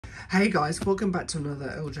Hey guys, welcome back to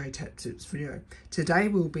another LJ Tech Tips video. Today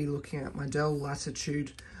we'll be looking at my Dell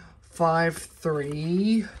Latitude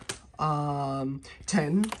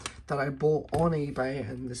 5310 that I bought on eBay,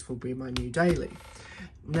 and this will be my new daily.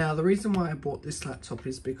 Now the reason why I bought this laptop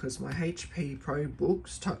is because my HP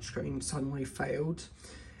ProBook's touchscreen suddenly failed.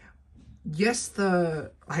 Yes,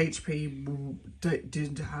 the HP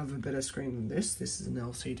did have a better screen than this. This is an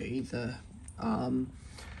LCD. The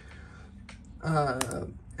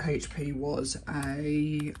HP was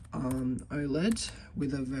a OLED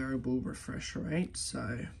with a variable refresh rate,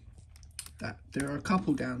 so that there are a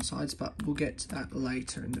couple downsides, but we'll get to that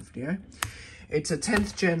later in the video. It's a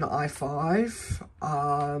 10th gen i5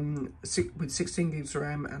 with 16 gigs of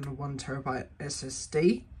RAM and a 1TB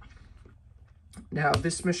SSD. Now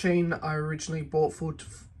this machine I originally bought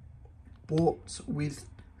with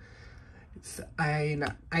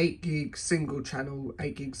an 8 gig single channel,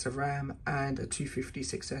 8 gigs of RAM and a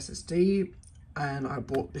 256 SSD, and I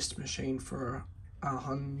bought this machine for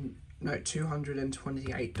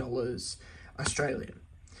 $228 Australian.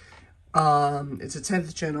 It's a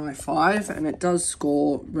 10th gen i5 and it does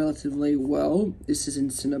score relatively well. This is in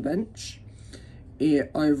Cinebench.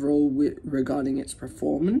 Overall, regarding its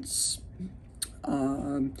performance,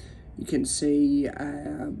 you can see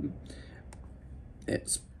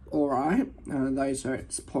it's alright. Those are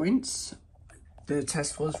its points. The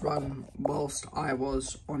test was run whilst I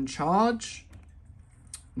was on charge,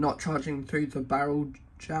 not charging through the barrel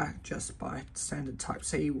jack, just by standard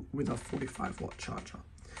Type-C with a 45-watt charger.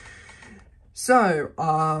 So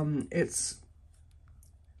it's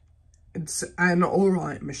an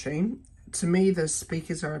alright machine. To me, the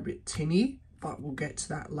speakers are a bit tinny, but we'll get to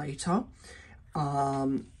that later.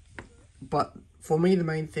 But for me, the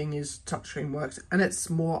main thing is touchscreen works, and it's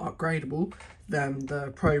more upgradable than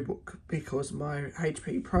the ProBook, because my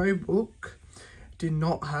HP ProBook did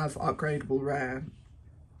not have upgradable RAM.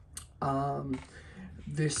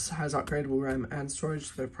 This has upgradable RAM and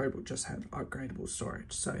storage. The ProBook just had upgradable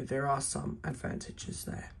storage, so there are some advantages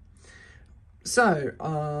there. So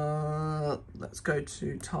let's go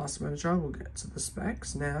to Task Manager. We'll get to the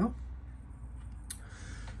specs now.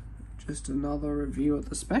 Just another review of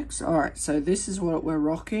the specs. Alright, so this is what we're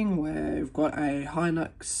rocking. We've got a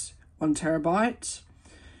Hynix 1TB.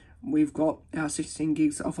 We've got our 16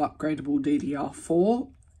 gigs of upgradable DDR4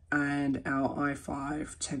 and our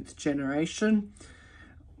i5 10th generation.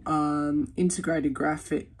 Integrated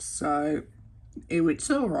graphics, so it's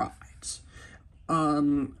alright.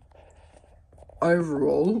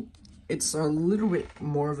 Overall, it's a little bit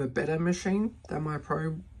more of a better machine than my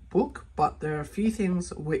ProBook, but there are a few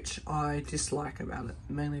things which I dislike about it,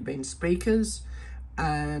 mainly being speakers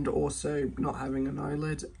and also not having an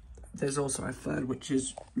OLED. There's also a third, which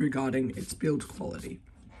is regarding its build quality.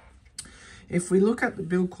 If we look at the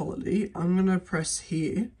build quality, I'm going to press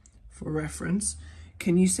here for reference.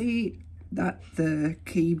 Can you see that the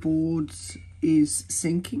keyboard is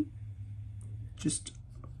syncing just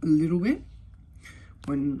a little bit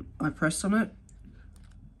when I press on it?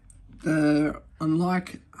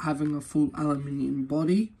 Unlike having a full aluminium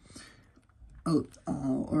body,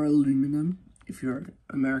 or aluminum if you're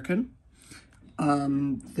American,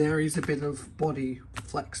 there is a bit of body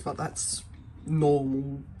flex, but that's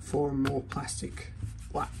normal for a more plastic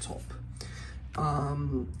laptop.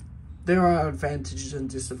 There are advantages and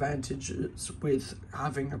disadvantages with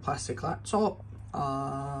having a plastic laptop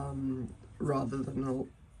rather than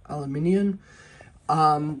aluminium.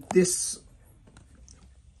 This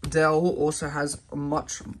Dell also has a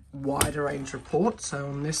much wider range of ports. So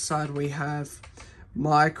on this side we have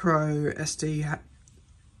micro SD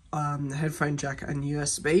headphone jack and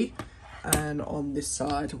USB, and on this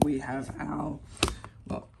side we have our,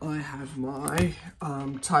 well, I have my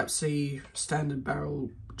Type-C standard barrel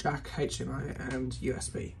jack, HDMI and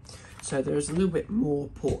USB. So there's a little bit more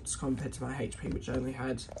ports compared to my HP, which only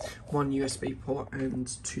had one USB port and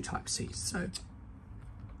two Type-Cs. So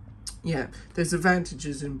yeah, there's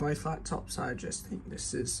advantages in both laptops. I just think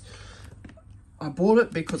this is, I bought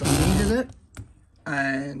it because I needed it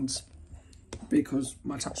and because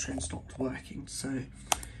my touchscreen stopped working. So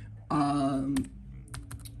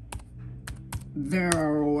there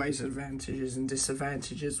are always advantages and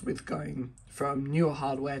disadvantages with going from newer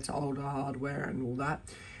hardware to older hardware and all that.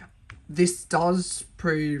 This does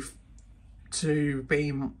prove to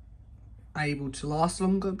be able to last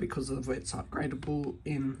longer because of its upgradable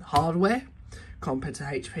in hardware compared to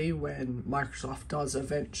HP, when Microsoft does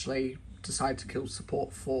eventually decide to kill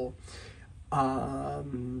support for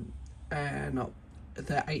the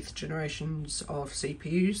 8th generations of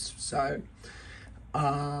CPUs. So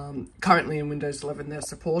Currently in Windows 11 they're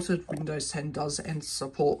supported. Windows 10 does end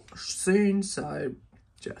support soon, so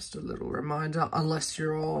just a little reminder, unless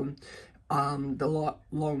you're on the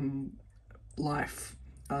long life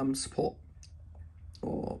support,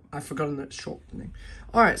 or I've forgotten the short name.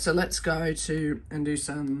 Alright, so let's go to and do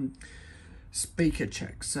some speaker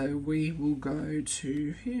checks. So we will go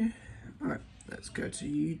to here. Alright, let's go to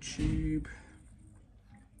YouTube.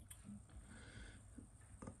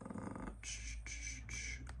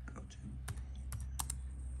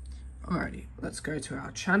 Alrighty, let's go to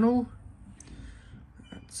our channel.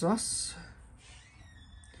 That's us.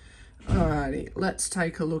 Alrighty, let's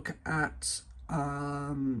take a look at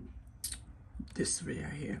this video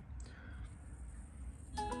here.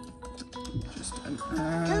 Just an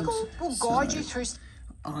ad. Google will guide you through.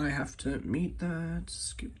 I have to mute that,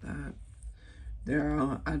 skip that. There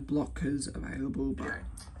are ad blockers available, but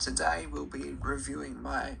today we'll be reviewing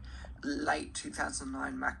my late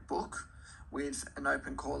 2009 MacBook with an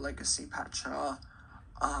open core legacy patcher,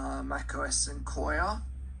 macOS and Koya.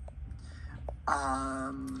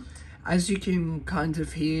 As you can kind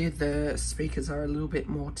of hear, the speakers are a little bit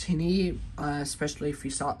more tinny, especially if you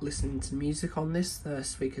start listening to music on this. The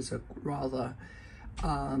speakers are rather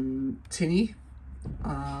tinny.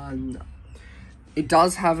 It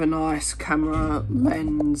does have a nice camera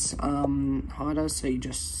lens hider, so you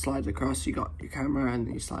just slide across, you got your camera, and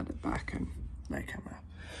then you slide it back and no camera.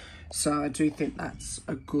 So I do think that's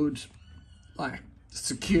a good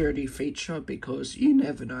security feature, because you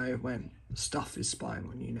never know when stuff is spying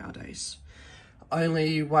on you nowadays.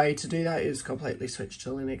 Only way to do that is completely switch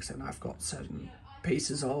to Linux, and I've got certain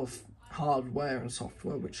pieces of hardware and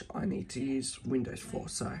software which I need to use Windows for.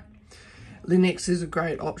 So Linux is a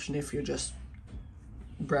great option if you're just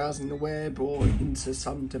browsing the web or into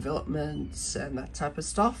some developments and that type of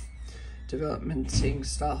stuff, developmenting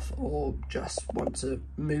stuff, or just want to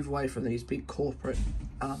move away from these big corporate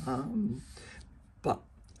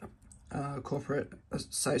corporate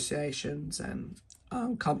associations and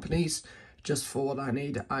companies. Just for what I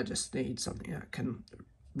need, I just need something that can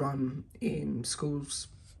run in schools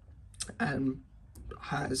and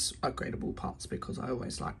has upgradable parts, because I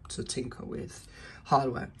always like to tinker with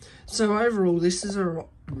hardware. So overall, this is a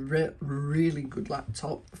really good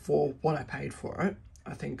laptop for what I paid for it.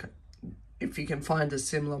 I think if you can find a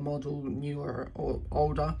similar model, newer or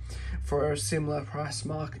older, for a similar price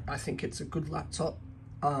mark, I think it's a good laptop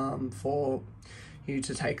for you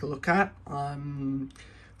to take a look at.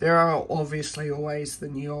 There are obviously always the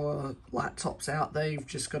newer laptops out there. You've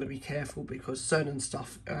just got to be careful, because certain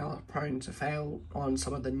stuff are prone to fail on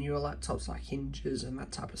some of the newer laptops, like hinges and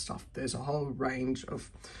that type of stuff. There's a whole range of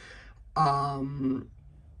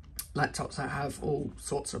laptops that have all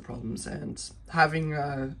sorts of problems, and having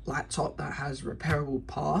a laptop that has repairable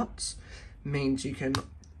parts means you can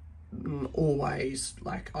always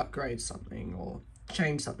upgrade something or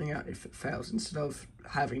change something out if it fails, instead of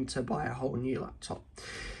having to buy a whole new laptop.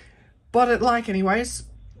 But anyways,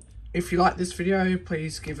 if you like this video,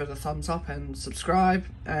 please give it a thumbs up and subscribe,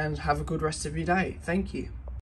 and have a good rest of your day. Thank you.